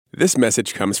This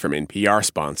message comes from NPR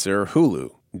sponsor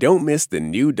Hulu. Don't miss the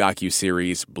new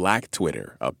docuseries Black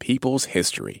Twitter, A People's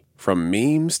History. From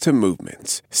memes to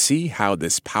movements, see how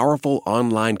this powerful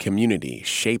online community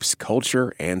shapes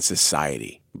culture and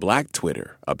society. Black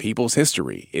Twitter, A People's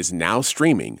History is now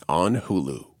streaming on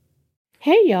Hulu.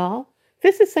 Hey, y'all.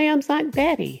 This is Sam's Aunt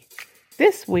Betty.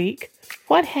 This week,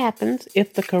 what happens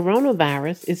if the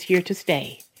coronavirus is here to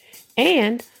stay?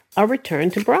 And a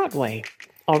return to Broadway.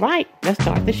 All right, let's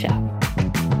start the show.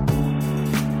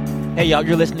 Hey, y'all,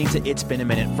 you're listening to It's Been a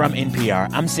Minute from NPR.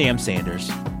 I'm Sam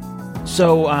Sanders.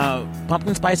 So,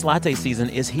 pumpkin spice latte season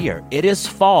is here. It is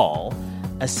fall,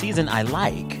 a season I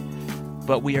like,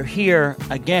 but we are here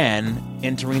again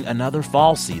entering another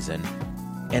fall season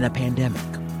in a pandemic.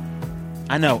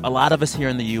 I know a lot of us here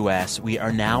in the U.S., we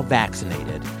are now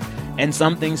vaccinated, and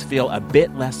some things feel a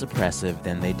bit less oppressive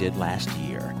than they did last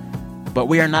year. But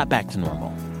we are not back to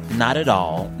normal. Not at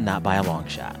all, not by a long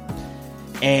shot.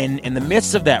 And in the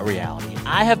midst of that reality,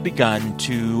 I have begun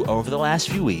to, over the last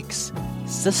few weeks,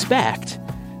 suspect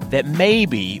that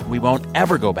maybe we won't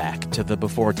ever go back to the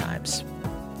before times.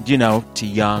 You know, to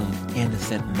young,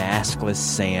 innocent, maskless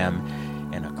Sam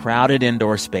in a crowded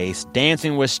indoor space,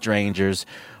 dancing with strangers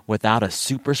without a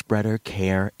super spreader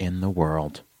care in the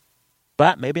world.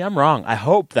 But maybe I'm wrong. I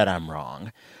hope that I'm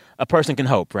wrong. A person can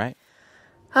hope, right?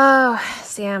 Oh,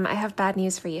 Sam, I have bad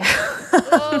news for you.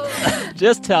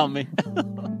 Just tell me.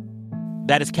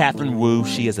 That is Catherine Wu.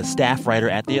 She is a staff writer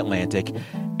at The Atlantic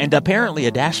and apparently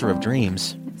a dasher of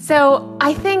dreams. So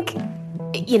I think,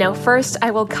 first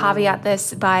I will caveat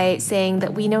this by saying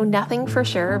that we know nothing for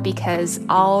sure because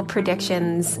all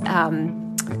predictions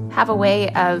have a way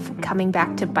of coming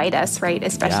back to bite us, right?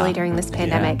 Especially during this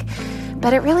pandemic. Yeah.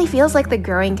 But it really feels like the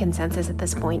growing consensus at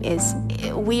this point is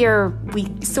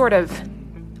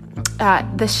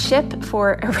the ship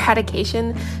for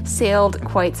eradication sailed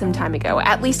quite some time ago,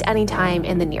 at least any time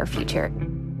in the near future.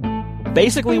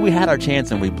 Basically, we had our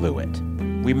chance and we blew it.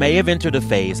 We may have entered a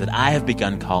phase that I have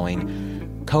begun calling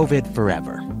COVID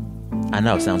forever. I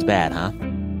know, sounds bad, huh?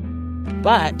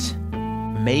 But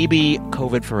maybe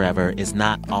COVID forever is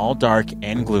not all dark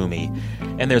and gloomy,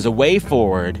 and there's a way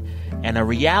forward and a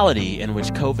reality in which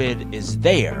COVID is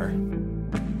there,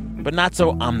 but not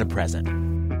so omnipresent.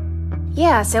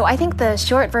 Yeah, so I think the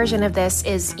short version of this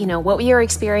is, what we are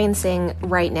experiencing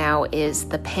right now is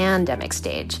the pandemic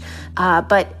stage.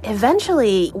 But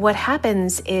eventually what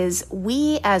happens is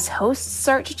we as hosts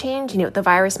start to change. The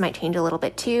virus might change a little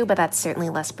bit too, but that's certainly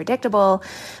less predictable.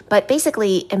 But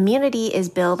basically, immunity is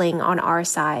building on our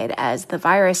side as the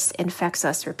virus infects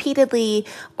us repeatedly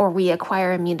or we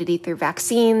acquire immunity through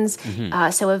vaccines.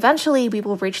 So eventually we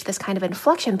will reach this kind of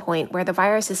inflection point where the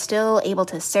virus is still able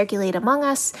to circulate among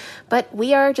us, but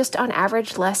we are just on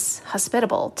average less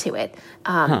hospitable to it.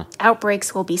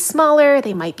 Outbreaks will be smaller.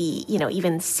 They might be,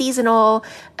 even seasonal,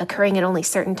 occurring at only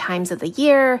certain times of the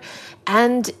year.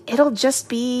 And it'll just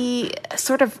be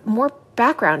sort of more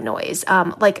background noise.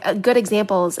 Good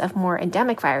examples of more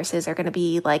endemic viruses are going to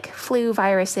be like flu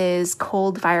viruses,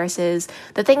 cold viruses,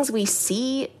 the things we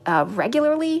see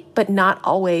regularly, but not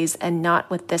always and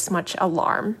not with this much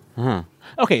alarm.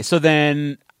 Okay, so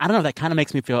then I don't know, that kind of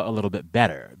makes me feel a little bit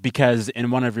better because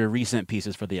in one of your recent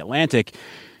pieces for The Atlantic,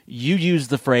 you used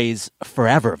the phrase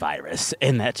forever virus,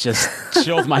 and that just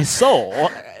chills my soul.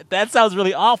 That sounds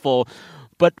really awful.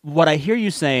 But what I hear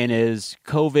you saying is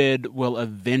COVID will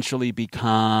eventually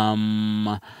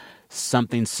become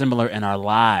something similar in our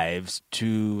lives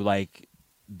to like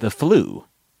the flu.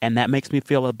 And that makes me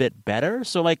feel a bit better.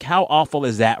 So like how awful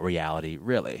is that reality,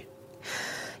 really?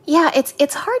 Yeah,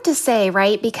 it's hard to say,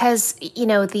 right? Because,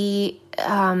 the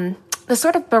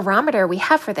sort of barometer we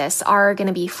have for this are going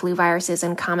to be flu viruses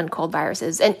and common cold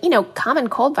viruses. And, common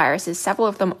cold viruses, several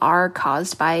of them are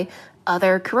caused by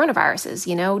other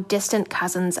coronaviruses, distant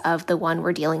cousins of the one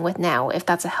we're dealing with now, if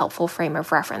that's a helpful frame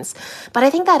of reference. But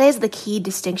I think that is the key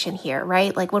distinction here,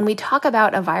 right? Like when we talk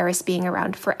about a virus being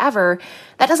around forever,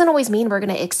 that doesn't always mean we're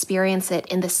going to experience it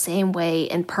in the same way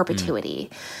in perpetuity.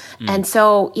 And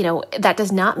so, that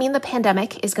does not mean the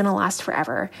pandemic is going to last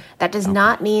forever. That does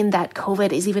not mean that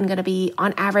COVID is even going to be,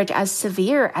 on average, as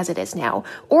severe as it is now,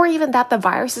 or even that the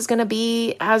virus is going to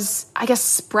be as,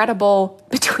 spreadable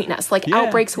between us.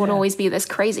 Outbreaks won't always be this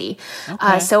crazy.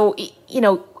 So,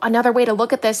 another way to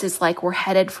look at this is like we're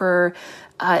headed for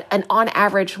an on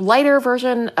average lighter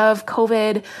version of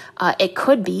COVID. It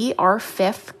could be our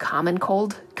fifth common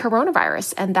cold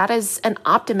coronavirus. And that is an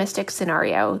optimistic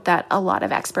scenario that a lot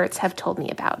of experts have told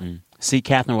me about. See,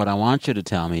 Catherine, what I want you to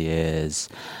tell me is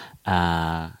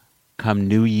come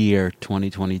New Year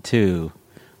 2022,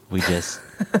 we just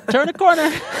turn a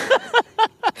corner.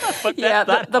 But yeah,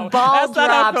 the ball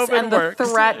drops and the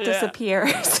threat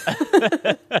disappears.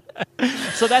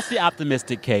 So that's the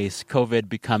optimistic case, COVID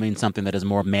becoming something that is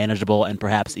more manageable and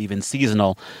perhaps even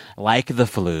seasonal, like the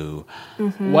flu.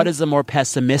 Mm-hmm. What is the more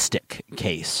pessimistic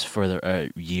case for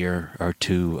the year or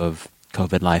two of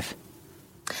COVID life?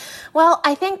 Well,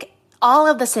 I think all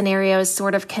of the scenarios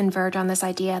sort of converge on this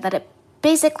idea that it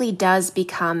basically does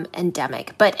become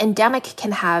endemic, but endemic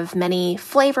can have many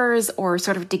flavors or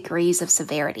sort of degrees of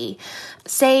severity.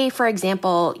 Say, for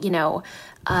example,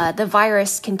 the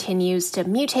virus continues to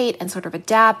mutate and sort of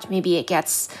adapt. Maybe it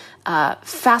gets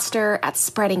faster at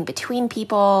spreading between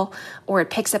people, or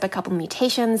it picks up a couple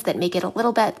mutations that make it a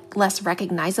little bit less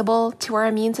recognizable to our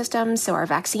immune system, so our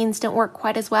vaccines don't work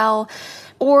quite as well.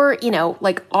 Or,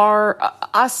 like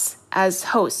us as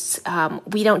hosts,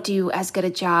 we don't do as good a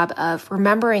job of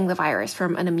remembering the virus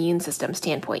from an immune system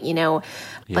standpoint.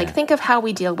 Like think of how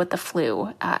we deal with the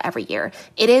flu every year.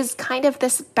 It is kind of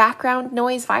this background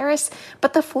noise virus,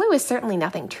 but the flu is certainly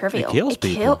nothing trivial. It kills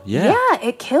people.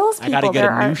 It kills people. I got to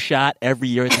get a new shot every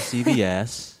year at the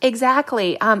CVS.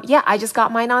 Exactly. I just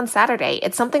got mine on Saturday.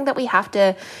 It's something that we have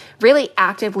to really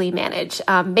actively manage.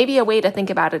 Maybe a way to think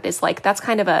about it is like that's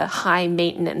kind of a high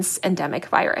maintenance endemic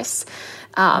virus.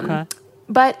 Okay.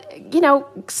 But,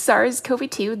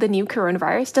 SARS-CoV-2, the new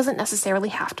coronavirus, doesn't necessarily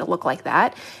have to look like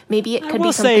that. Maybe it could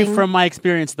be something... I will say, from my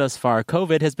experience thus far,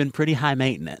 COVID has been pretty high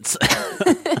maintenance.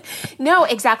 No,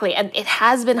 exactly. And it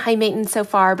has been high maintenance so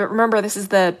far. But remember, this is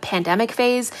the pandemic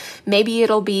phase. Maybe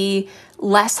it'll be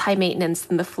less high maintenance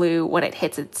than the flu when it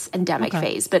hits its endemic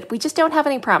phase. But we just don't have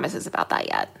any promises about that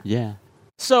yet. Yeah.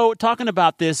 So talking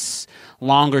about this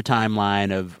longer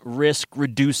timeline of risk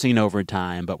reducing over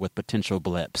time, but with potential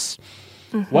blips,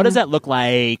 what does that look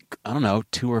like,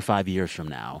 2 or 5 years from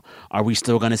now? Are we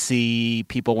still going to see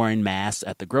people wearing masks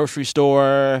at the grocery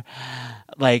store?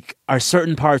 Like, are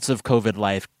certain parts of COVID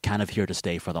life kind of here to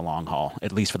stay for the long haul,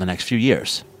 at least for the next few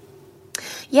years?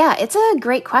 Yeah, it's a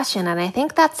great question. And I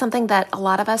think that's something that a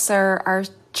lot of us are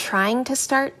trying to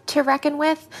start to reckon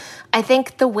with. I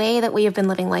think the way that we have been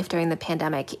living life during the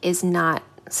pandemic is not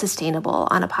sustainable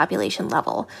on a population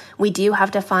level. We do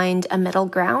have to find a middle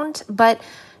ground, but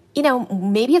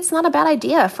maybe it's not a bad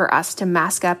idea for us to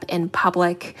mask up in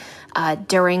public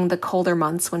during the colder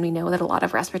months when we know that a lot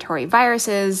of respiratory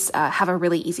viruses have a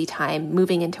really easy time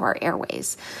moving into our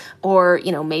airways. Or,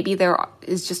 maybe there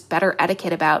is just better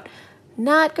etiquette about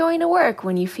not going to work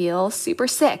when you feel super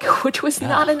sick, which was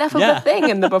not enough of a thing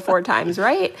in the before times,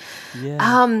 right? Yeah.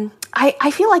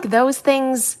 I feel like those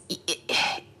things,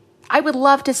 I would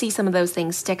love to see some of those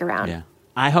things stick around. Yeah.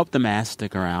 I hope the masks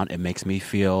stick around. It makes me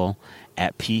feel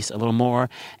at peace a little more.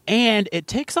 And it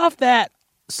takes off that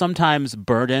sometimes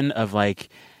burden of like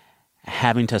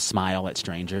having to smile at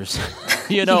strangers.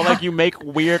 Like you make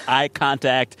weird eye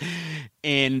contact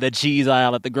in the cheese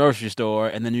aisle at the grocery store,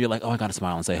 and then you're like, I got to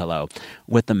smile and say hello.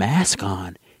 With the mask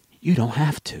on, you don't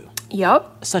have to.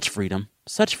 Yep. Such freedom.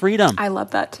 Such freedom. I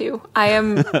love that too. I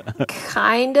am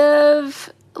kind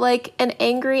of like an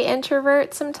angry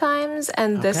introvert sometimes,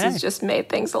 and this has just made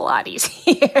things a lot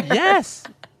easier. Yes.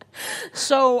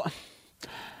 So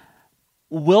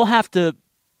we'll have to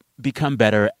become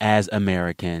better as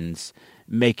Americans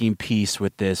making peace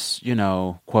with this,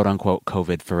 quote unquote,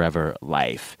 COVID forever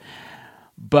life.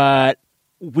 But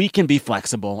we can be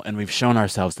flexible, and we've shown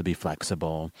ourselves to be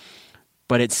flexible.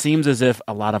 But it seems as if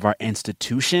a lot of our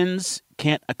institutions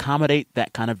can't accommodate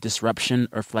that kind of disruption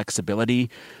or flexibility.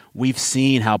 We've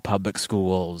seen how public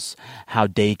schools, how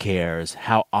daycares,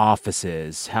 how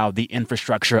offices, how the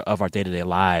infrastructure of our day-to-day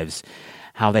lives,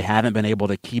 how they haven't been able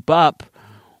to keep up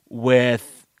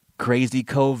with crazy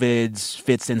COVID's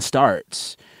fits and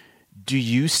starts. Do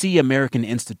you see American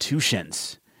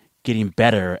institutions getting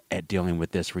better at dealing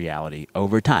with this reality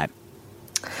over time?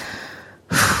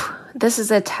 This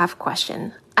is a tough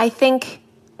question. I think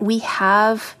we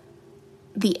have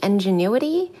the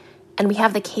ingenuity and we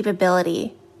have the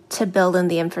capability to build in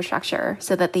the infrastructure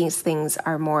so that these things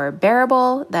are more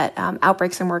bearable, that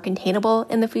outbreaks are more containable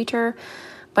in the future.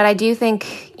 But I do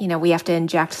think, we have to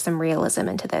inject some realism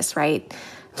into this, right?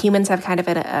 Humans have kind of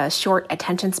a short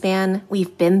attention span.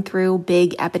 We've been through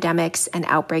big epidemics and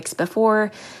outbreaks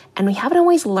before, and we haven't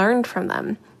always learned from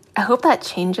them. I hope that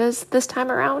changes this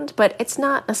time around, but it's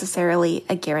not necessarily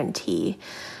a guarantee.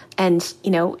 And,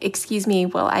 excuse me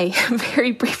while I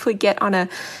very briefly get on a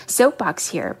soapbox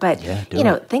here, but,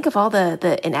 think of all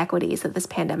the inequities that this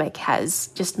pandemic has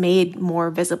just made more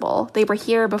visible. They were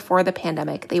here before the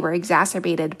pandemic. They were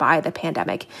exacerbated by the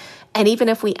pandemic. And even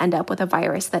if we end up with a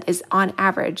virus that is, on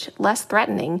average, less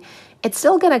threatening, it's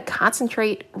still going to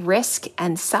concentrate risk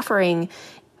and suffering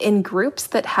in groups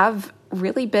that have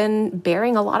really been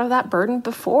bearing a lot of that burden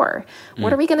before.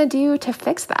 What are we going to do to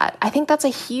fix that? I think that's a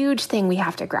huge thing we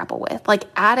have to grapple with. Like,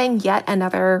 adding yet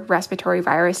another respiratory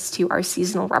virus to our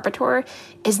seasonal repertoire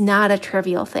is not a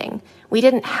trivial thing. We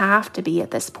didn't have to be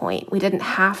at this point. We didn't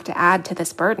have to add to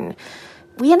this burden.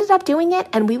 We ended up doing it,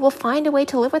 and we will find a way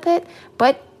to live with it,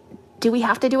 but do we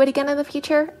have to do it again in the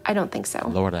future? I don't think so.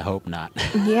 Lord, I hope not.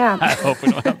 Yeah. I hope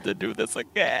we don't have to do this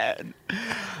again.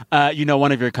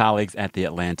 One of your colleagues at The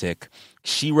Atlantic,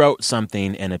 she wrote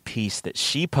something in a piece that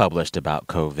she published about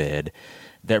COVID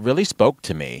that really spoke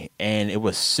to me, and it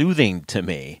was soothing to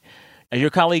me. Your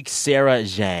colleague, Sarah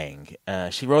Zhang,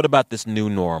 she wrote about this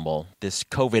new normal, this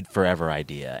COVID forever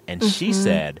idea, and she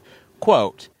said,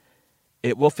 quote,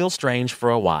 "It will feel strange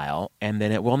for a while, and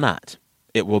then it will not.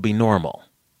 It will be normal."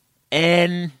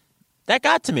 And that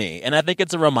got to me. And I think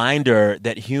it's a reminder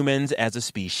that humans as a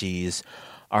species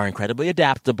are incredibly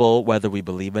adaptable, whether we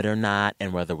believe it or not,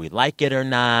 and whether we like it or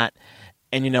not.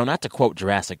 And, not to quote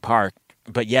Jurassic Park,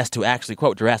 but yes, to actually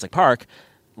quote Jurassic Park,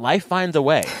 life finds a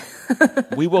way.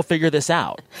 We will figure this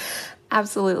out.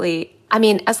 Absolutely. I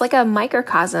mean, as like a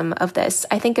microcosm of this,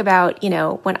 I think about,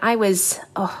 when I was,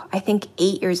 I think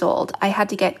 8 years old, I had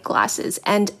to get glasses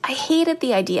and I hated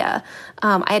the idea.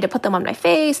 I had to put them on my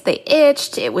face. They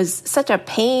itched. It was such a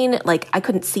pain. Like, I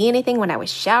couldn't see anything when I was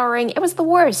showering. It was the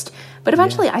worst. But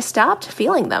eventually I stopped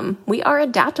feeling them. We are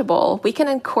adaptable. We can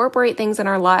incorporate things in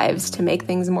our lives to make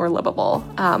things more livable.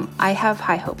 I have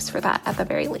high hopes for that at the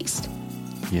very least.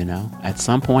 At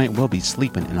some point we'll be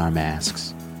sleeping in our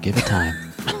masks. Give it time.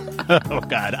 Oh,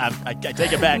 God. I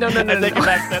take it back. No. I take it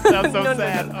back. That sounds so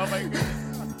sad. No. Oh, my God.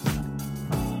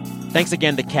 Thanks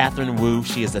again to Catherine Wu.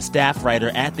 She is a staff writer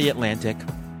at The Atlantic.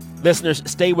 Listeners,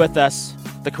 stay with us.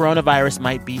 The coronavirus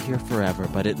might be here forever,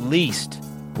 but at least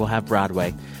we'll have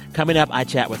Broadway. Coming up, I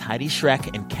chat with Heidi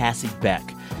Schreck and Cassie Beck.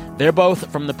 They're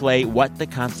both from the play What the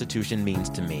Constitution Means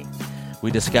to Me. We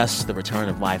discuss the return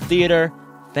of live theater,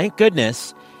 thank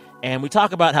goodness, and we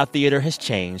talk about how theater has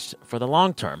changed for the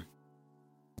long term.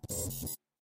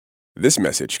 This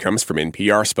message comes from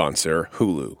NPR sponsor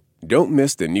Hulu. Don't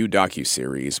miss the new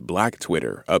docuseries Black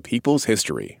Twitter, A People's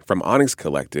History from Onyx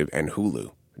Collective and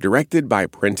Hulu. Directed by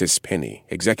Prentice Penny,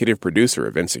 executive producer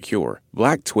of Insecure,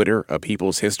 Black Twitter, A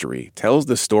People's History tells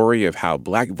the story of how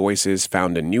Black voices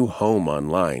found a new home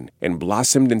online and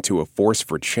blossomed into a force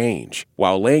for change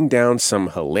while laying down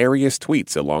some hilarious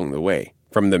tweets along the way.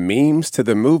 From the memes to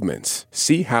the movements,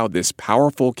 see how this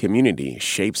powerful community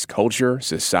shapes culture,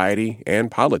 society,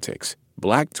 and politics.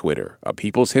 Black Twitter, A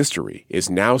People's History is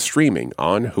now streaming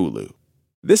on Hulu.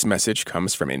 This message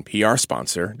comes from NPR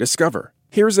sponsor Discover.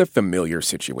 Here's a familiar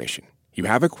situation. You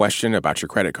have a question about your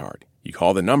credit card. You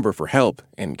call the number for help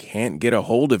and can't get a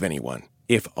hold of anyone.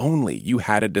 If only you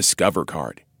had a Discover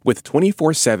card. With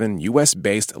 24/7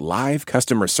 U.S.-based live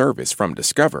customer service from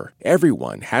Discover,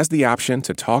 everyone has the option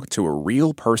to talk to a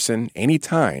real person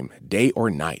anytime, day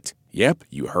or night. Yep,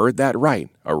 you heard that right,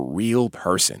 a real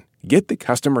person. Get the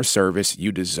customer service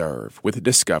you deserve with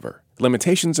Discover.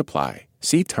 Limitations apply.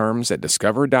 See terms at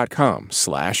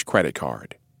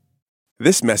discover.com/creditcard.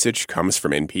 This message comes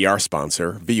from NPR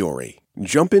sponsor Vuori.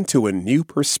 Jump into a new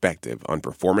perspective on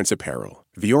performance apparel.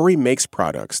 Vuori makes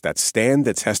products that stand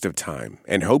the test of time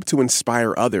and hope to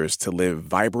inspire others to live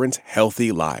vibrant,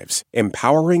 healthy lives,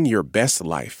 empowering your best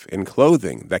life in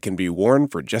clothing that can be worn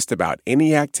for just about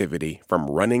any activity from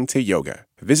running to yoga.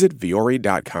 Visit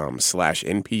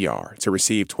Vuori.com/NPR to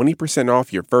receive 20%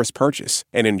 off your first purchase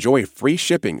and enjoy free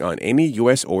shipping on any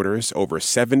U.S. orders over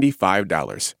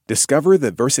 $75. Discover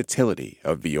the versatility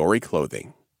of Vuori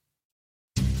clothing.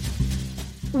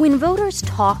 When voters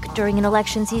talk during an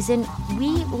election season, we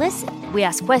listen. We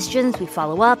ask questions, we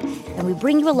follow up, and we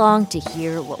bring you along to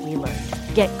hear what we learned.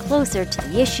 Get closer to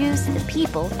the issues, the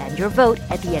people, and your vote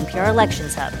at the NPR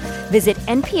Elections Hub. Visit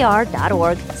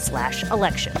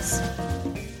npr.org/elections.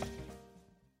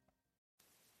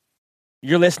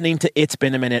 You're listening to It's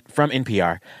Been a Minute from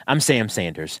NPR. I'm Sam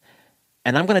Sanders,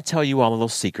 and I'm going to tell you all a little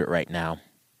secret right now.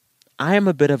 I am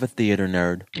a bit of a theater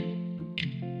nerd.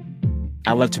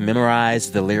 I love to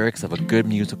memorize the lyrics of a good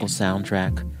musical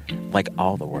soundtrack, like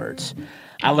all the words.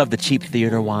 I love the cheap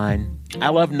theater wine. I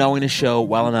love knowing a show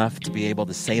well enough to be able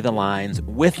to say the lines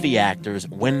with the actors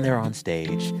when they're on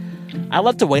stage. I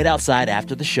love to wait outside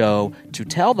after the show to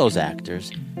tell those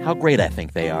actors how great I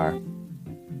think they are.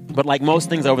 But like most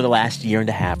things over the last year and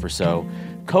a half or so,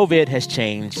 COVID has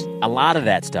changed a lot of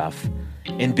that stuff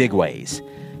in big ways.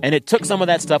 And it took some of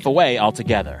that stuff away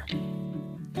altogether.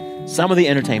 Some of the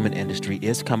entertainment industry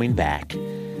is coming back,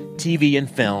 TV and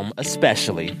film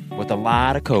especially, with a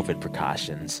lot of COVID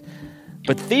precautions.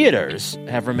 But theaters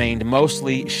have remained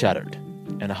mostly shuttered.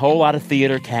 and a whole lot of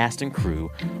theater cast and crew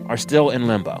are still in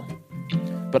limbo.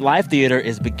 But live theater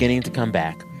is beginning to come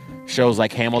back. Shows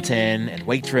like Hamilton and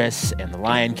Waitress and The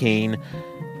Lion King,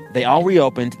 they all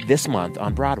reopened this month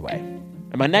on Broadway.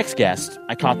 And my next guest,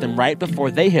 I caught them right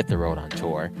before they hit the road on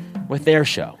tour with their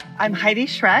show. I'm Heidi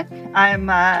Schreck. I'm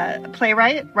a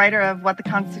playwright, writer of What the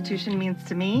Constitution Means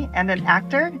to Me, and an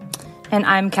actor. And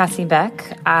I'm Cassie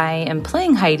Beck. I am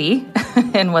playing Heidi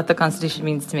in What the Constitution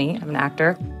Means to Me. I'm an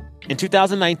actor. In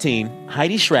 2019,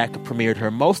 Heidi Schreck premiered her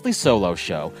mostly solo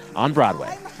show on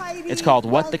Broadway. It's called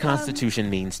What the Constitution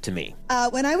Means to Me.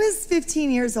 When I was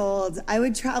 15 years old, I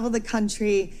would travel the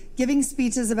country giving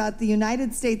speeches about the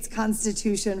United States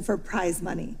Constitution for prize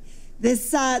money.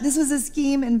 This was a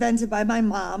scheme invented by my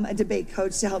mom, a debate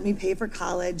coach, to help me pay for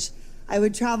college. I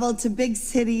would travel to big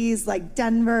cities like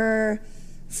Denver,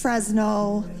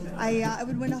 Fresno. I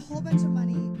would win a whole bunch of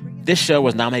money. This show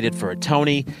was nominated for a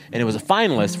Tony, and it was a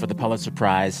finalist for the Pulitzer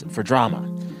Prize for Drama.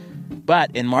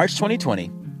 But in March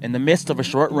 2020, in the midst of a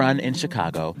short run in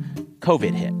Chicago,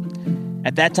 COVID hit.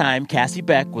 At that time, Cassie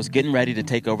Beck was getting ready to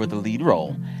take over the lead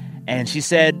role, and she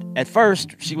said at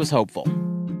first she was hopeful.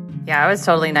 Yeah, I was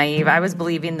totally naive. I was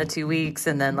believing the 2 weeks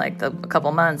and then a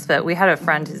couple months. But we had a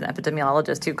friend who's an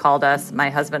epidemiologist who called us, my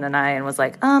husband and I, and was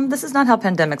like, this is not how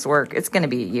pandemics work. It's going to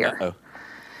be a year. Uh-oh.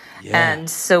 Yeah. And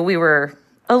so we were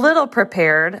a little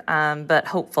prepared, but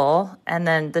hopeful. And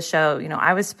then the show,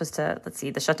 I was supposed to,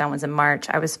 the shutdown was in March.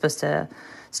 I was supposed to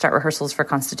start rehearsals for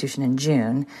Constitution in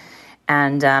June.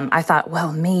 And I thought,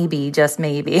 well, maybe, just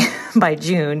maybe, by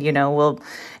June,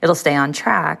 it'll stay on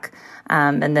track.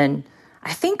 And then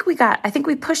I think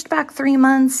we pushed back 3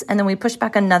 months, and then we pushed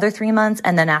back another 3 months.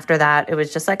 And then after that, it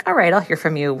was just like, all right, I'll hear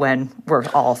from you when we're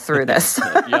all through this.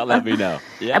 Y'all let me know.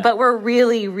 Yeah. But we're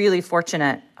really, really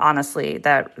fortunate, honestly,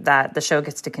 that the show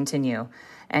gets to continue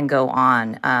and go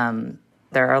on.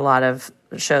 There are a lot of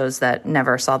shows that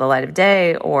never saw the light of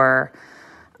day or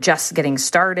just getting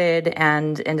started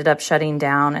and ended up shutting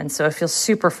down. And so I feel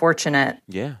super fortunate.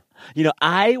 Yeah.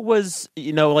 I was,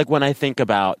 when I think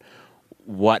about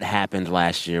what happened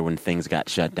last year when things got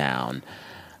shut down,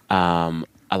 a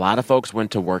lot of folks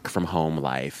went to work from home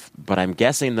life, but I'm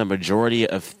guessing the majority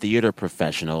of theater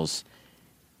professionals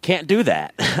can't do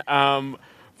that.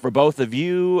 For both of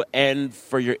you and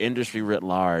for your industry writ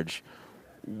large,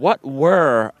 what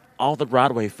were all the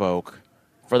Broadway folk,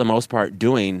 for the most part,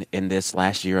 doing in this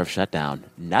last year of shutdown?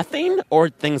 Nothing, or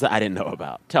things that I didn't know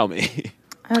about? Tell me.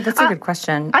 Oh, that's a good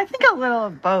question. I think a little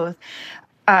of both.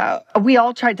 We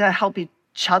all tried to help each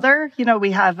other.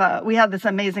 We had this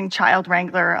amazing child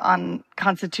wrangler on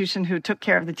Constitution who took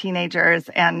care of the teenagers.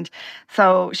 And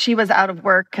so she was out of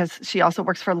work because she also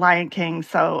works for Lion King.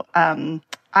 So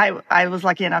I was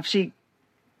lucky enough. She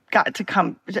got to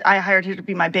come. I hired her to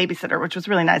be my babysitter, which was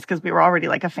really nice because we were already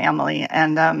like a family.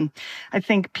 And I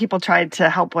think people tried to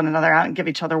help one another out and give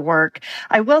each other work.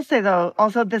 I will say, though,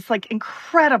 also this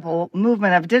incredible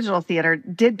movement of digital theater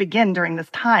did begin during this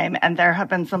time. And there have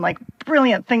been some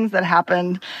brilliant things that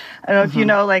happened. I don't know if you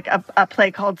know, a play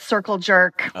called Circle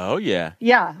Jerk. Oh, yeah.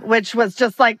 Yeah, which was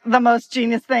just the most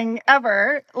genius thing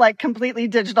ever, completely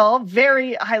digital,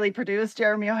 very highly produced.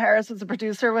 Jeremy O'Harris was a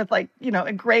producer with a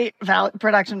great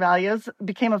production values,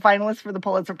 became a finalist for the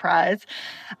Pulitzer Prize.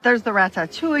 There's the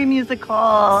Ratatouille musical.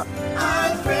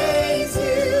 I praise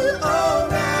you, oh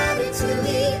Ratatouille,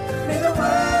 may the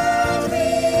world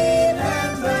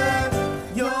remember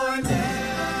your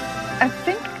name. I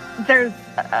think there's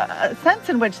a sense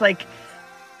in which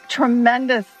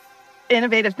tremendous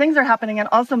innovative things are happening, and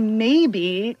also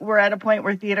maybe we're at a point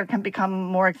where theater can become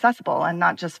more accessible and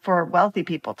not just for wealthy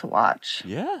people to watch.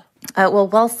 Yeah.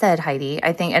 Well said, Heidi.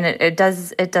 I think, and it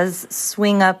does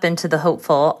swing up into the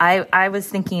hopeful. I was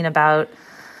thinking about,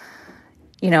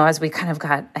 as we kind of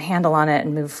got a handle on it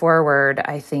and moved forward,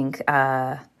 I think,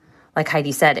 like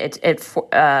Heidi said,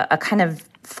 a kind of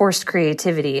forced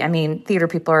creativity. I mean, theater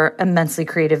people are immensely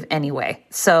creative anyway.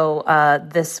 So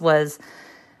this was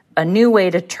a new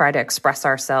way to try to express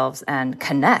ourselves and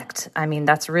connect. I mean,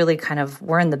 that's really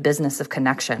we're in the business of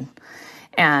connection.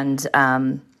 And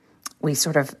we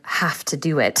sort of have to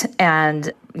do it.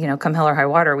 And, come hell or high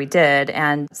water, we did.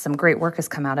 And some great work has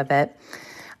come out of it.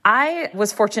 I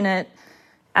was fortunate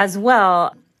as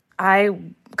well. I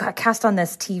got cast on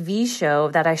this TV show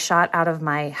that I shot out of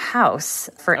my house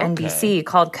for NBC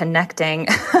called Connecting.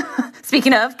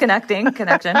 Speaking of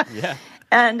connection. Yeah.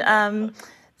 And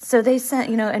So they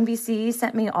sent, NBC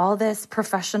sent me all this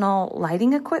professional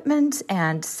lighting equipment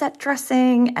and set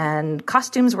dressing, and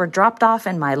costumes were dropped off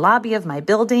in my lobby of my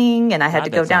building, and I had to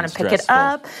go down and pick it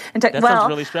up. And that sounds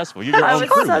really stressful. You're your own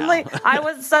crew now. I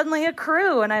was suddenly a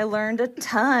crew, and I learned a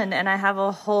ton, and I have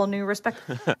a whole new respect.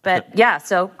 But yeah,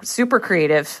 so super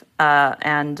creative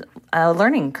and a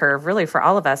learning curve really for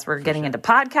all of us. We're getting into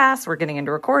podcasts, we're getting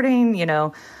into recording,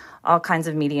 all kinds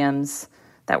of mediums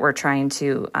that we're trying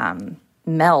to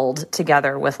meld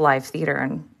together with live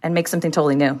theater and make something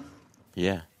totally new.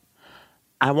 Yeah.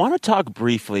 I want to talk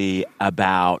briefly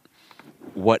about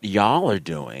what y'all are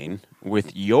doing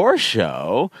with your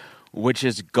show, which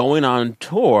is going on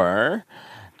tour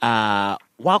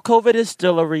while COVID is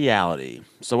still a reality.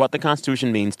 So what the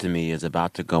Constitution means to me is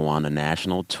about to go on a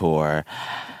national tour.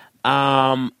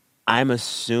 I'm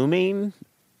assuming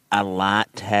a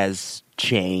lot has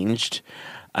changed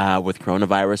with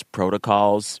coronavirus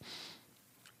protocols.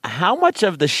 How much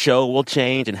of the show will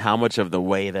change, and how much of the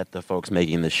way that the folks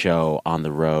making the show on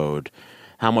the road,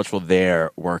 how much will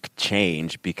their work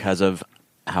change because of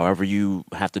however you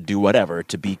have to do whatever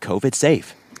to be COVID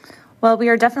safe? Well, we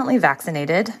are definitely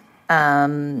vaccinated.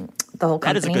 The whole company.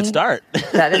 That is a good start.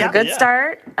 That is a good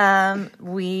start.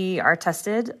 We are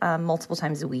tested multiple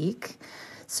times a week.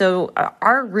 So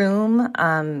our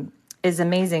room is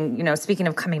amazing. Speaking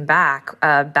of coming back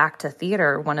to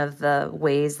theater, one of the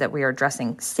ways that we are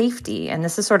addressing safety, and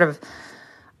this is sort of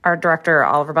our director,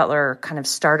 Oliver Butler,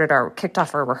 kicked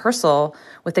off our rehearsal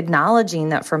with acknowledging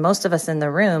that for most of us in the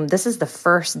room, this is the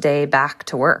first day back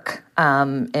to work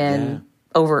in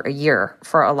over a year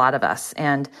for a lot of us.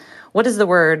 And what does the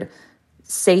word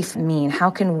safe mean?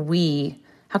 How can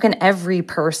every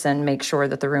person make sure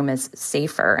that the room is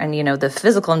safer? And, the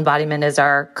physical embodiment is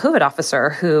our COVID officer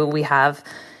who we have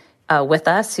with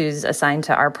us, who's assigned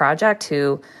to our project,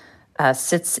 who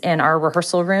sits in our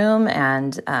rehearsal room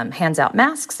and hands out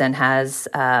masks and has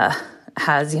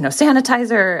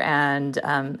sanitizer and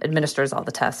administers all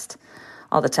the tests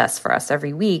for us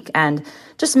every week, and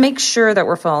just make sure that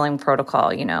we're following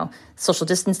protocol, social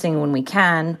distancing when we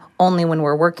can. Only when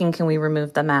we're working can we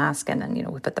remove the mask, and then,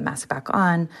 we put the mask back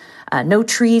on. No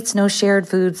treats, no shared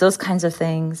foods, those kinds of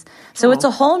things. So It's a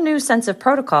whole new sense of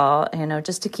protocol,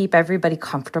 just to keep everybody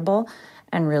comfortable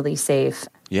and really safe.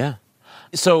 Yeah.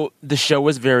 So the show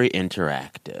was very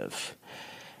interactive.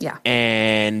 Yeah.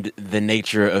 And the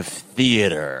nature of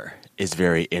theater is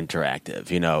very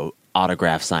interactive,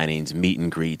 autograph signings, meet and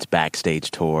greets,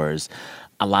 backstage tours.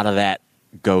 A lot of that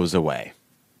goes away.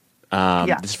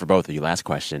 This is for both of you. Last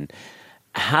question.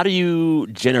 How do you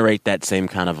generate that same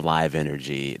kind of live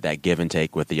energy, that give and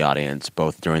take with the audience,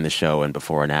 both during the show and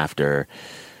before and after,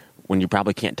 when you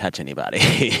probably can't touch anybody?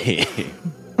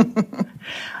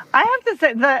 I have to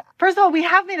say that, first of all, we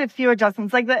have made a few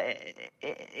adjustments.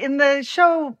 In the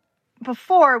show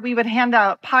before, we would hand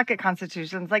out pocket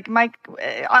constitutions.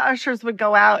 Ushers would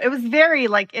go out. It was very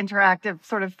interactive,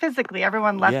 sort of physically.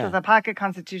 Everyone left with a pocket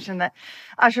constitution that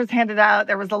ushers handed out.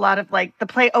 There was a lot of the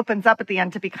play opens up at the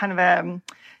end to be kind of a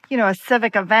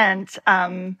civic event.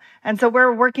 And so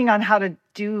we're working on how to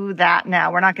do that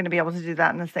now. We're not going to be able to do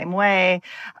that in the same way,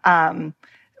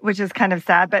 which is kind of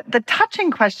sad. But the touching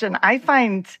question I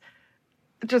find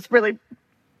just really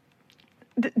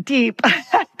deep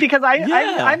because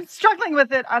I'm struggling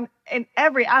with it in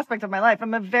every aspect of my life.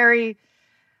 I'm a very,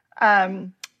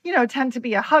 tend to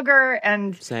be a hugger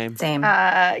and same. And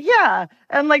I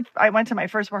went to my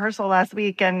first rehearsal last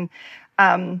week and,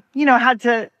 had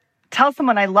to tell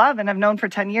someone I love and have known for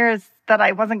 10 years that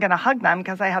I wasn't going to hug them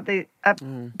because I have the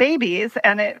babies,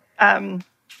 and it,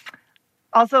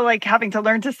 also having to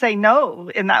learn to say no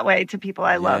in that way to people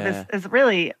I love is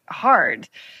really hard.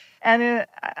 And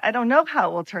I don't know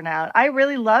how it will turn out. I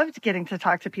really loved getting to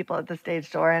talk to people at the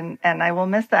stage door, and I will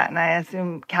miss that. And I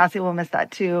assume Cassie will miss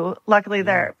that too. Luckily,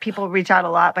 people reach out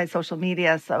a lot by social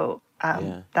media, so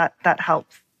that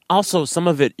helps. Also, some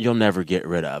of it you'll never get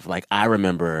rid of. I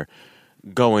remember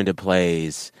going to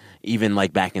plays, even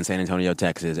back in San Antonio,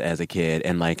 Texas as a kid,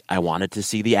 and I wanted to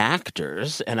see the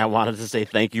actors, and I wanted to say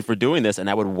thank you for doing this, and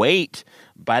I would wait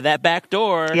by that back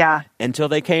door until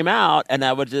they came out, and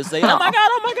I would just say, oh my God,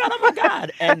 oh my God, oh my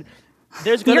God. And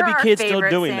there's going to be kids still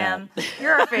doing Sam. that.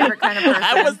 You're our favorite kind of person.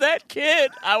 I was that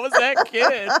kid.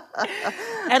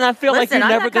 And I feel you're never going to...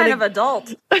 I'm that kind of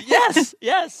adult.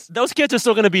 Yes. Those kids are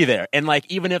still going to be there. And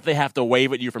even if they have to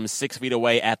wave at you from 6 feet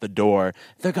away at the door,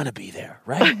 they're going to be there,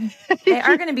 right? They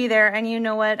are going to be there. And you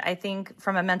know what? I think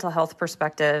from a mental health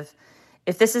perspective,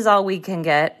 if this is all we can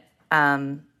get,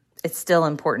 it's still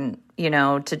important,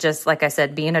 to just, like I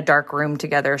said, be in a dark room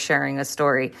together, sharing a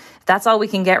story. If that's all we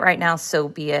can get right now, so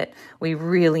be it. We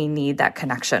really need that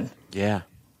connection. Yeah.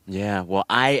 Yeah. Well,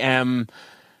 I am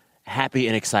happy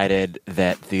and excited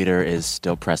that theater is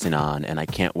still pressing on, and I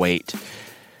can't wait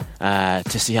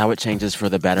to see how it changes for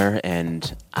the better.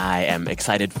 And I am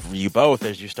excited for you both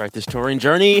as you start this touring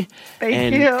journey.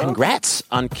 Thank you. Congrats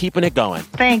on keeping it going.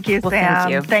 Thank you, Well,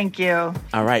 Sam. thank you.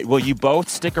 All right. Well, you both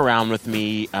stick around with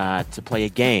me to play a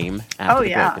game after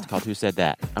the break. It's called Who Said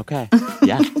That? Okay.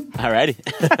 Yeah. All righty.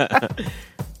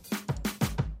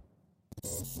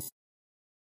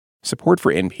 Support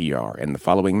for NPR and the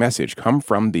following message come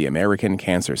from the American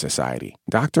Cancer Society.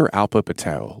 Dr. Alpa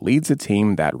Patel leads a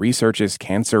team that researches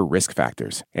cancer risk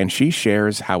factors, and she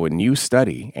shares how a new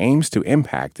study aims to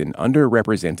impact an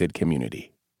underrepresented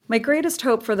community. My greatest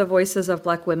hope for the Voices of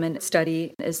Black Women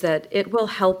study is that it will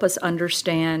help us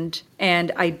understand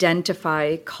and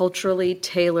identify culturally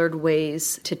tailored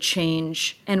ways to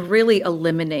change and really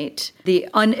eliminate the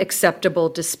unacceptable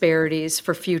disparities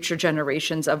for future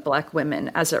generations of Black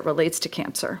women as it relates to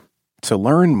cancer. To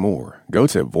learn more, go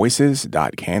to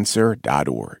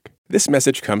voices.cancer.org. This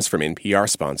message comes from NPR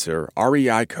sponsor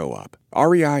REI Co-op.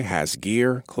 REI has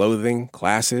gear, clothing,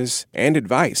 classes, and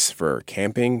advice for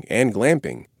camping and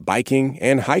glamping, biking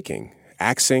and hiking,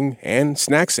 axing and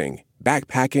snacksing,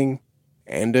 backpacking,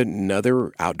 and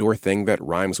another outdoor thing that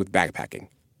rhymes with backpacking.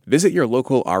 Visit your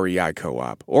local REI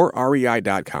Co-op or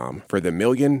rei.com for the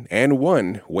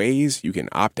 1,000,001 ways you can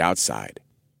opt outside.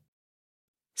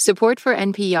 Support for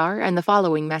NPR and the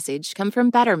following message come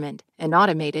from Betterment, an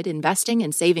automated investing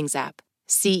and savings app.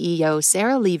 CEO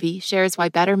Sarah Levy shares why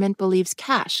Betterment believes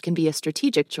cash can be a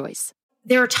strategic choice.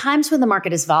 There are times when the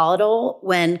market is volatile,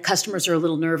 when customers are a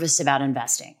little nervous about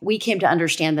investing. We came to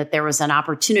understand that there was an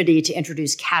opportunity to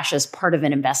introduce cash as part of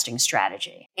an investing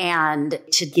strategy and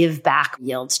to give back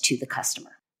yields to the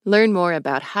customer. Learn more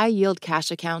about high-yield cash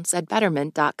accounts at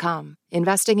Betterment.com.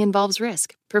 Investing involves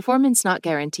risk. Performance not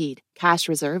guaranteed. Cash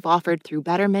reserve offered through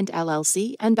Betterment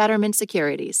LLC and Betterment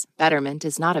Securities. Betterment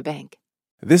is not a bank.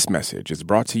 This message is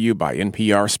brought to you by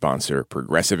NPR sponsor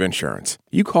Progressive Insurance.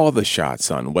 You call the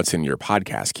shots on what's in your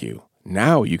podcast queue.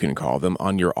 Now you can call them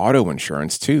on your auto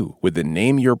insurance, too, with the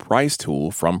Name Your Price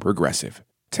tool from Progressive.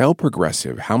 Tell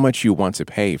Progressive how much you want to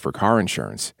pay for car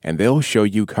insurance, and they'll show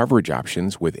you coverage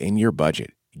options within your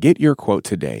budget. Get your quote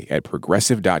today at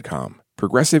Progressive.com.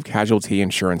 Progressive Casualty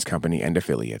Insurance Company and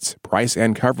Affiliates. Price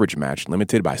and coverage match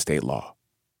limited by state law.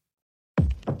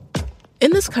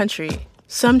 In this country,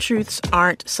 some truths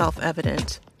aren't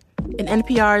self-evident. In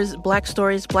NPR's Black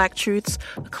Stories, Black Truths,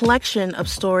 a collection of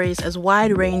stories as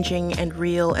wide-ranging and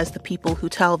real as the people who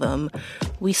tell them,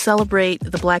 we celebrate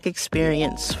the Black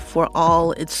experience for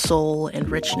all its soul and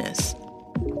richness.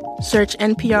 Search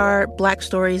NPR Black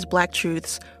Stories, Black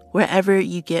Truths wherever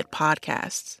you get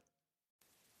podcasts.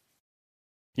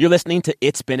 You're listening to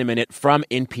It's Been a Minute from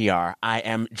NPR. I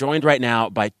am joined right now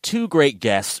by two great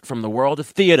guests from the world of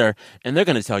theater, and they're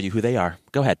going to tell you who they are.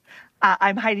 Go ahead.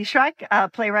 I'm Heidi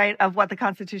Schreck, playwright of What the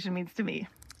Constitution Means to Me.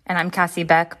 And I'm Cassie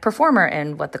Beck, performer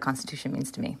in What the Constitution Means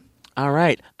to Me. All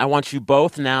right. I want you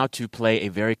both now to play a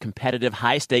very competitive,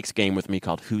 high-stakes game with me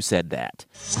called Who Said That?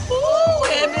 Ooh,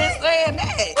 and been saying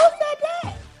that. Who said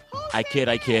that? I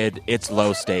kid. It's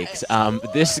low stakes.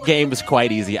 This game is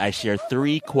quite easy. I share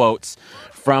 3 quotes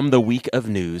from the week of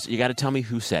news. You got to tell me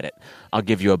who said it. I'll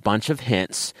give you a bunch of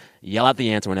hints. Yell out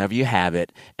the answer whenever you have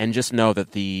it. And just know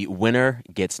that the winner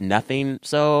gets nothing.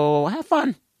 So have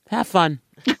fun. Have fun.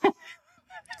 I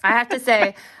have to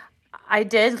say, I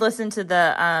did listen to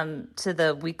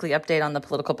the weekly update on the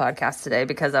political podcast today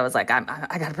because I was like, I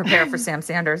got to prepare for Sam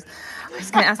Sanders. He's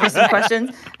going to ask me some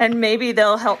questions, and maybe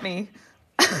they'll help me.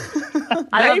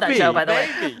 I love that show, by the way.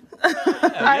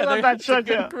 I love that show,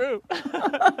 too.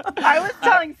 I was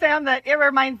telling Sam that it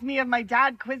reminds me of my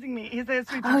dad quizzing me. He's a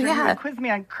history teacher. He would quiz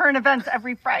me on current events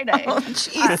every Friday. Oh,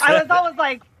 jeez. I was always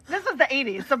like, this was the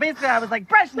 80s. So basically, I was like,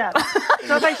 Brezhnev.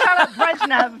 So if I shout out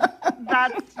Brezhnev,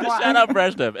 that's why. Shout out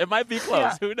Brezhnev. It might be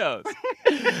close. Yeah. Who knows?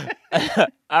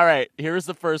 All right. Here's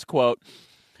the first quote.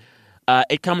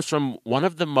 It comes from one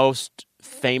of the most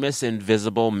famous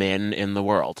invisible men in the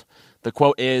world. The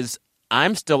quote is,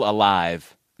 "I'm still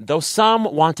alive, though some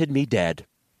wanted me dead."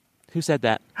 Who said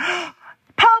that?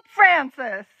 Pope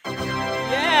Francis.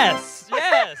 Yes.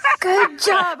 Good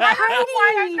job, Heidi.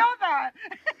 Why I know that?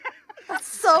 That's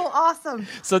so awesome.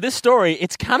 So this story,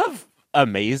 it's kind of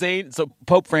amazing. So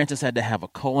Pope Francis had to have a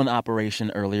colon operation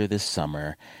earlier this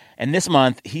summer. And this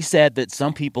month, he said that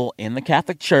some people in the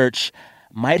Catholic Church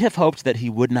might have hoped that he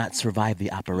would not survive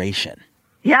the operation.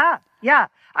 Yeah.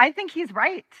 I think he's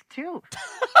right, too.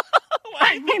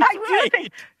 I mean, I do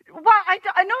think. Well,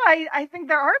 I know. I think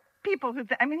there are people who.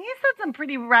 I mean, he said some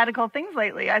pretty radical things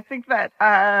lately. I think that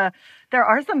there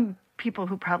are some people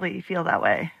who probably feel that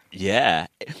way. Yeah.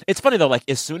 It's funny, though. Like,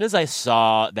 as soon as I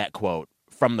saw that quote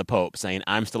from the Pope saying,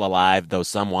 "I'm still alive, though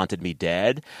some wanted me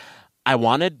dead," I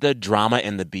wanted the drama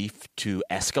and the beef to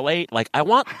escalate. Like, I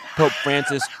want Pope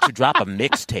Francis to drop a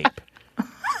mixtape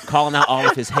calling out all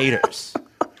of his haters.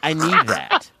 I need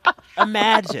that.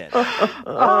 Imagine.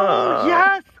 Oh,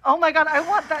 yes. Oh, my God. I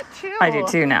want that, too. I do,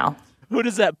 too, now. Who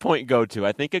does that point go to?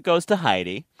 I think it goes to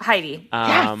Heidi. Heidi.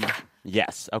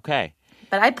 Yes. Okay.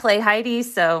 But I play Heidi,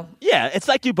 so... Yeah, it's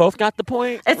like you both got the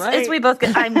point, right? It's we both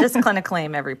get... I'm just going to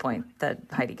claim every point that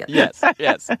Heidi gets.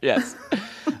 Yes.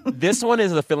 This one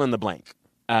is a fill in the blank.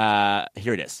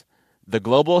 Here it is. The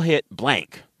global hit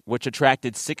Blank, which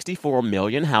attracted 64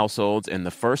 million households in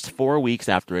the first 4 weeks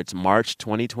after its March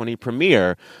 2020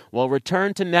 premiere, will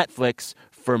return to Netflix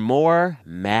for more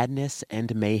madness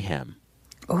and mayhem.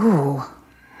 Ooh,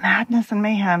 madness and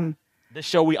mayhem. The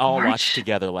show we all watched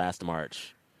together last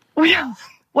March.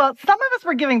 Well, some of us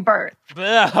were giving birth.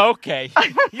 Okay.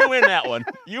 You win that one.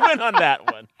 You win on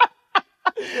that one.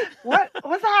 What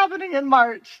was happening in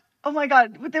March? Oh, my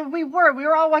God. We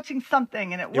were all watching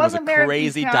something, and it wasn't a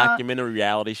crazy documentary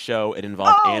reality show. It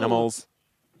involved animals.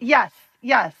 Yes.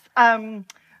 I'm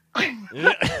going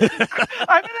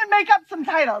to make up some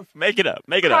titles. Make it up.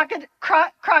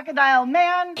 Crocodile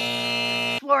Man,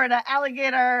 Florida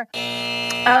Alligator.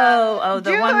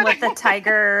 The one with the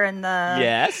tiger and the...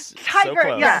 Yes. Tiger, so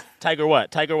close. yes. Tiger what?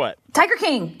 Tiger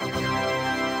King.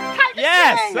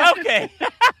 Yes. King. Okay.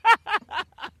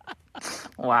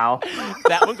 Wow.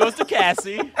 That one goes to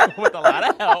Cassie with a lot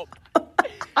of help.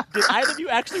 Did either of you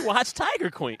actually watch Tiger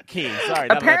King? Sorry.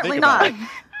 Apparently not.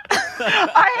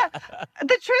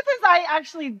 The truth is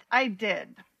I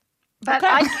did. But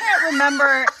I can't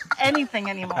remember anything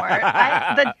anymore.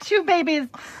 The two babies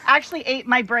actually ate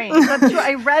my brain. That's true.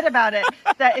 I read about it,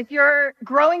 that if you're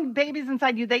growing babies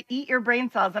inside you, they eat your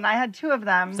brain cells. And I had two of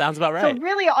them. Sounds about right. So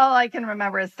really all I can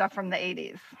remember is stuff from the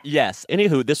 80s. Yes.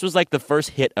 Anywho, this was like the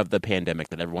first hit of the pandemic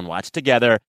that everyone watched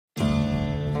together.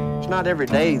 It's not every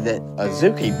day that a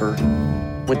zookeeper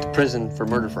went to prison for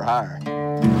murder for hire.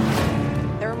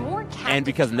 And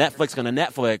because Netflix going to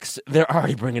Netflix, they're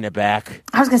already bringing it back.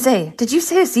 I was going to say, did you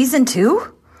say a season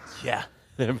 2? Yeah.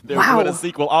 They're doing a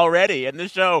sequel already. And the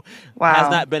show has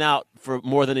not been out for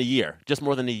more than a year. Just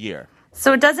more than a year.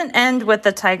 So it doesn't end with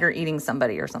the tiger eating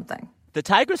somebody or something? The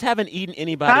tigers haven't eaten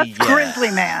anybody That's yet.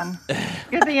 Grizzly Man.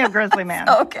 You're thinking of Grizzly Man.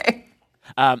 Okay.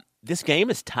 This game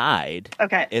is tied.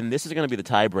 Okay. And this is going to be the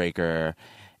tiebreaker.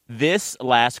 This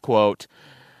last quote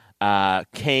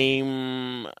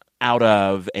came out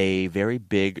of a very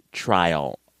big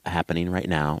trial happening right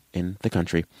now in the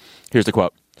country. Here's the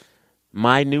quote.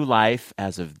 "My new life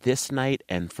as of this night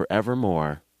and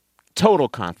forevermore. Total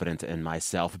confidence in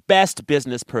myself. Best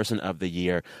business person of the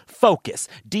year. Focus,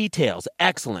 details,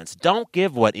 excellence. Don't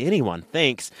give what anyone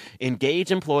thinks. Engage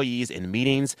employees in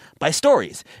meetings by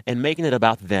stories and making it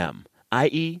about them,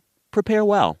 i.e., prepare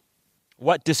well."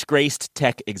 What disgraced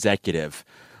tech executive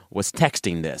was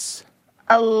texting this?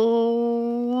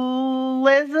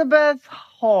 Elizabeth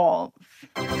Holmes.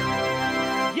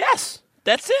 Yes,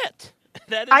 that's it.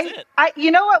 That is it.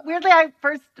 You know what? Weirdly, I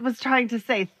first was trying to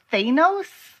say Thanos.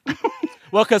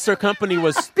 Well, because her company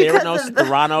was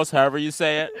Theranos, however you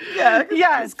say it. Yeah,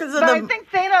 yes. I think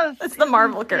Thanos. It's the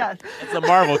Marvel character. Yes. It's the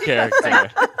Marvel character.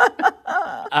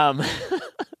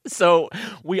 So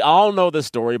we all know the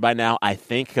story by now, I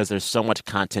think, because there's so much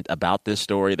content about this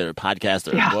story. There are podcasts,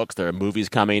 there are books, there are movies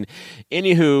coming.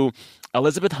 Anywho,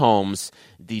 Elizabeth Holmes,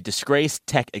 the disgraced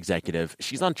tech executive,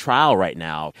 she's on trial right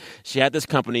now. She had this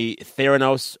company,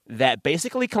 Theranos, that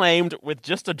basically claimed with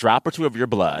just a drop or two of your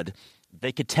blood,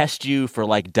 they could test you for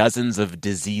like dozens of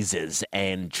diseases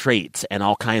and traits and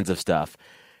all kinds of stuff.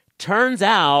 Turns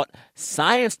out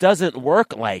science doesn't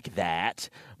work like that,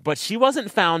 but she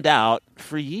wasn't found out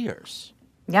for years.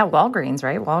 Yeah, Walgreens,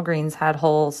 right? Walgreens had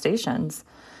whole stations.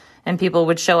 And people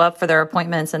would show up for their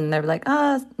appointments and they'd be like,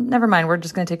 never mind, we're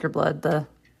just going to take your blood the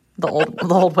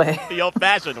old way. The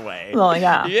old-fashioned way. Well,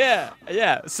 yeah.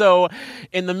 Yeah. So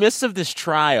in the midst of this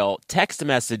trial, text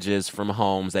messages from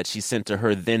Holmes that she sent to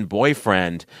her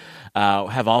then-boyfriend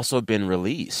have also been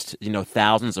released. You know,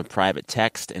 thousands of private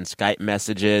text and Skype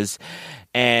messages.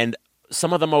 And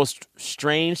some of the most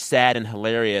strange, sad, and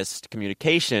hilarious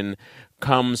communication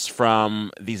comes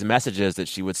from these messages that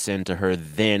she would send to her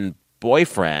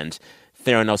then-boyfriend,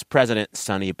 Theranos president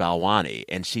Sunny Balwani.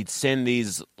 And she'd send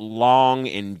these long,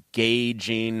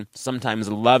 engaging, sometimes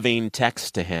loving texts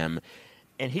to him,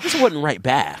 and he just wouldn't write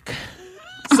back.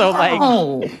 So,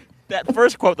 That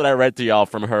first quote that I read to y'all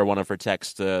from her, one of her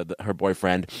texts to her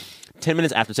boyfriend, 10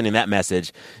 minutes after sending that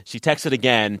message, she texted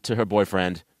again to her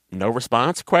boyfriend, "No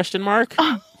response, question mark?"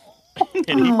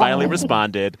 And he finally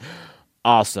responded,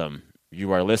 "Awesome.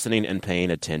 You are listening and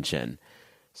paying attention."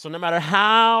 So no matter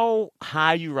how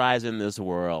high you rise in this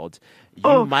world,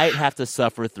 you might have to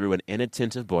suffer through an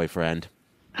inattentive boyfriend.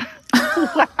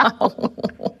 Wow.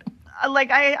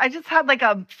 Like, I just had like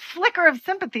a flicker of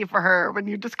sympathy for her when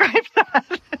you described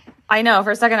that. I know.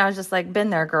 For a second, I was just like,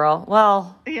 been there, girl.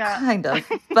 Well, yeah, kind of.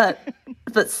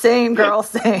 But same, girl,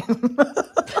 same.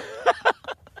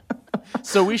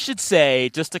 So we should say,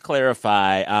 just to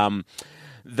clarify,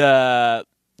 the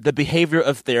behavior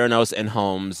of Theranos and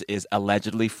Holmes is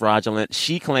allegedly fraudulent.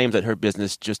 She claims that her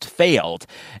business just failed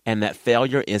and that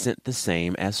failure isn't the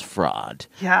same as fraud.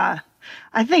 Yeah,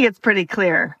 I think it's pretty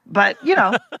clear. But,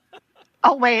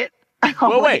 I'll wait.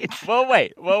 We'll wait.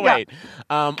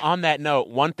 On that note,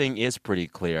 one thing is pretty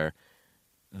clear.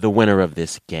 The winner of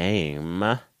this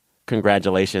game,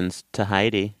 congratulations to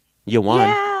Heidi. You won.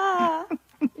 Yeah.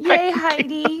 Yay,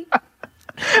 Heidi.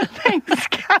 Thanks,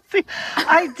 Cassie.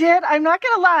 I did. I'm not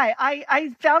going to lie.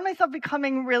 I found myself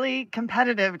becoming really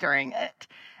competitive during it.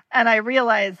 And I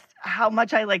realized how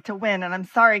much I like to win. And I'm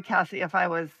sorry, Cassie, if I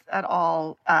was at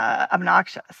all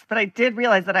obnoxious. But I did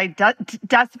realize that I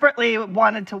desperately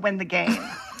wanted to win the game.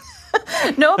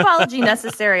 No apology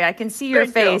necessary. I can see your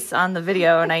face on the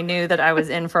video, and I knew that I was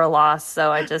in for a loss.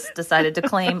 So I just decided to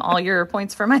claim all your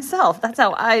points for myself. That's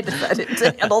how I decided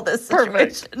to handle this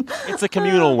situation. It's a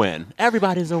communal win.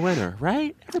 Everybody's a winner,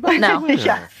 right? Everybody's a winner.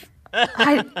 Yes.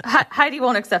 Heidi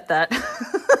won't accept that.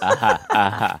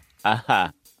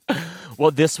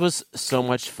 Well, this was so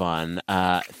much fun.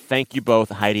 Thank you both,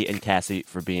 Heidi and Cassie,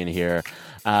 for being here.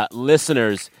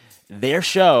 Listeners, their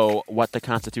show, What the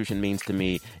Constitution Means to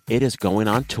Me, it is going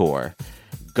on tour.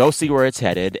 Go see where it's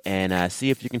headed and see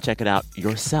if you can check it out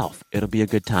yourself. It'll be a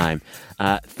good time.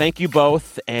 Thank you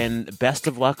both, and best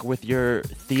of luck with your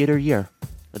theater year.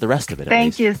 The rest of it,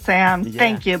 Thank you, Sam. Yeah.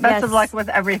 Thank you. Best of luck with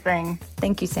everything.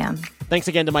 Thank you, Sam. Thanks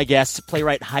again to my guests,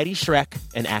 playwright Heidi Schreck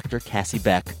and actor Cassie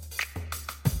Beck.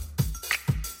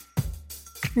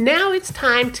 Now it's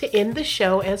time to end the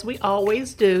show as we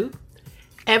always do.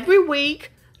 Every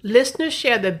week, listeners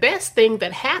share the best thing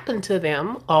that happened to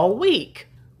them all week.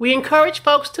 We encourage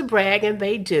folks to brag, and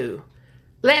they do.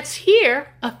 Let's hear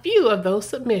a few of those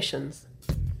submissions.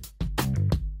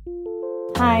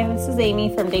 Hi, this is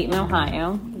Amy from Dayton,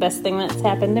 Ohio. The best thing that's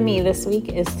happened to me this week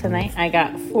is tonight I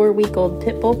got 4-week-old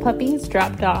pit bull puppies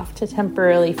dropped off to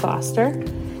temporarily foster.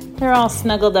 They're all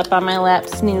snuggled up on my lap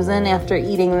snoozing after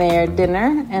eating their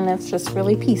dinner, and it's just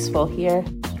really peaceful here.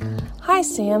 Hi,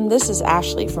 Sam. This is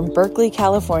Ashley from Berkeley,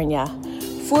 California.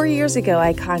 4 years ago,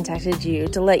 I contacted you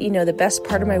to let you know the best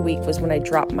part of my week was when I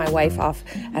dropped my wife off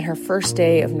at her first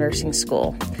day of nursing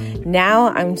school. Now,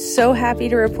 I'm so happy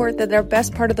to report that our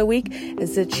best part of the week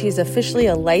is that she's officially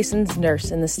a licensed nurse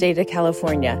in the state of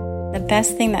California. The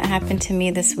best thing that happened to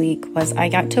me this week was I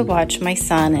got to watch my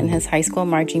son and his high school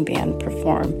marching band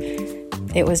perform.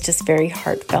 It was just very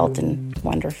heartfelt and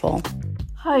wonderful.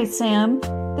 Hi, Sam.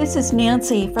 This is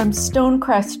Nancy from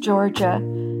Stonecrest, Georgia,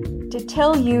 to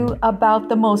tell you about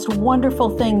the most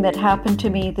wonderful thing that happened to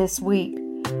me this week.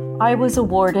 I was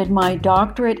awarded my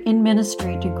doctorate in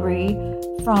ministry degree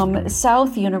from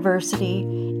South University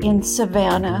in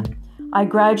Savannah. I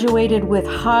graduated with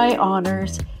high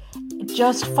honors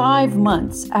just 5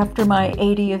 months after my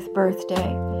 80th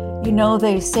birthday. You know,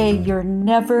 they say you're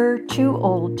never too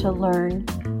old to learn.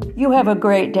 You have a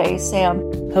great day, Sam.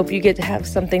 Hope you get to have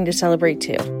something to celebrate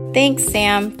too. Thanks,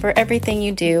 Sam, for everything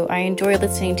you do. I enjoy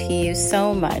listening to you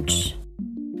so much.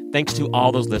 Thanks to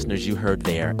all those listeners you heard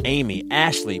there. Amy,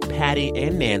 Ashley, Patty,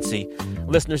 and Nancy.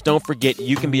 Listeners, don't forget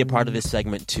you can be a part of this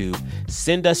segment too.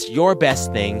 Send us your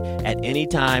best thing at any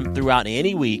time throughout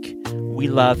any week. We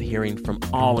love hearing from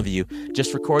all of you.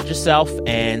 Just record yourself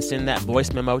and send that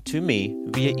voice memo to me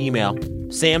via email,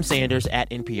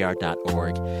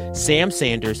 samsanders@npr.org.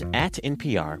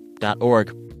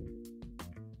 samsanders@npr.org.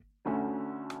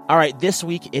 All right, this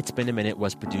week, It's Been a Minute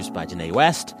was produced by Janae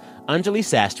West, Anjali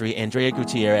Sastry, Andrea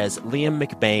Gutierrez, Liam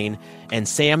McBain, and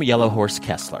Sam Yellowhorse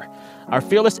Kessler. Our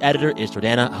fearless editor is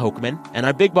Jordana Hochman, and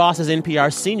our big boss is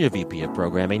NPR's Senior VP of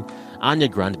Programming, Anya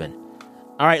Grundman.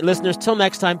 All right, listeners, till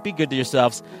next time, be good to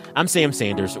yourselves. I'm Sam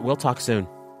Sanders. We'll talk soon.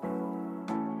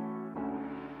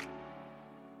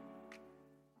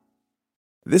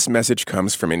 This message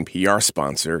comes from NPR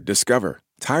sponsor Discover.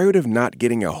 Tired of not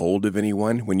getting a hold of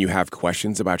anyone when you have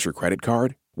questions about your credit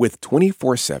card? With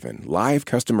 24/7 live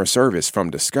customer service from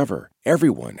Discover,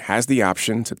 everyone has the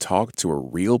option to talk to a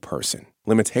real person.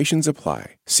 Limitations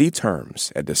apply. See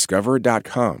terms at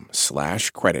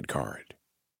discover.com/creditcard.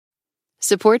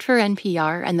 Support for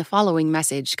NPR and the following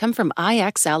message come from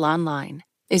IXL Online.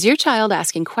 Is your child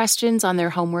asking questions on their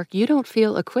homework you don't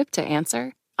feel equipped to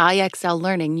answer? IXL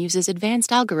Learning uses advanced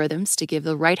algorithms to give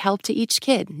the right help to each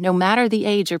kid, no matter the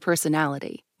age or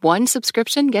personality. One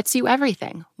subscription gets you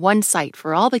everything. One site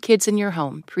for all the kids in your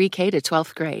home, pre-K to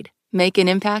 12th grade. Make an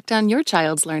impact on your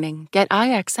child's learning. Get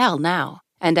IXL now.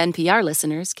 And NPR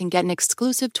listeners can get an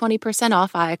exclusive 20%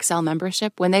 off IXL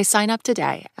membership when they sign up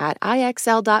today at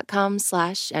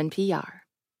IXL.com/NPR.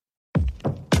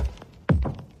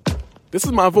 This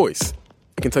is my voice.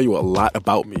 It can tell you a lot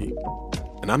about me,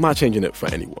 and I'm not changing it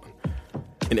for anyone.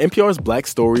 In NPR's Black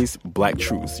Stories, Black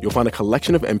Truths, you'll find a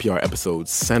collection of NPR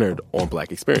episodes centered on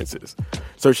Black experiences.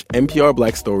 Search NPR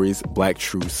Black Stories, Black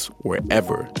Truths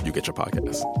wherever you get your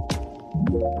podcasts.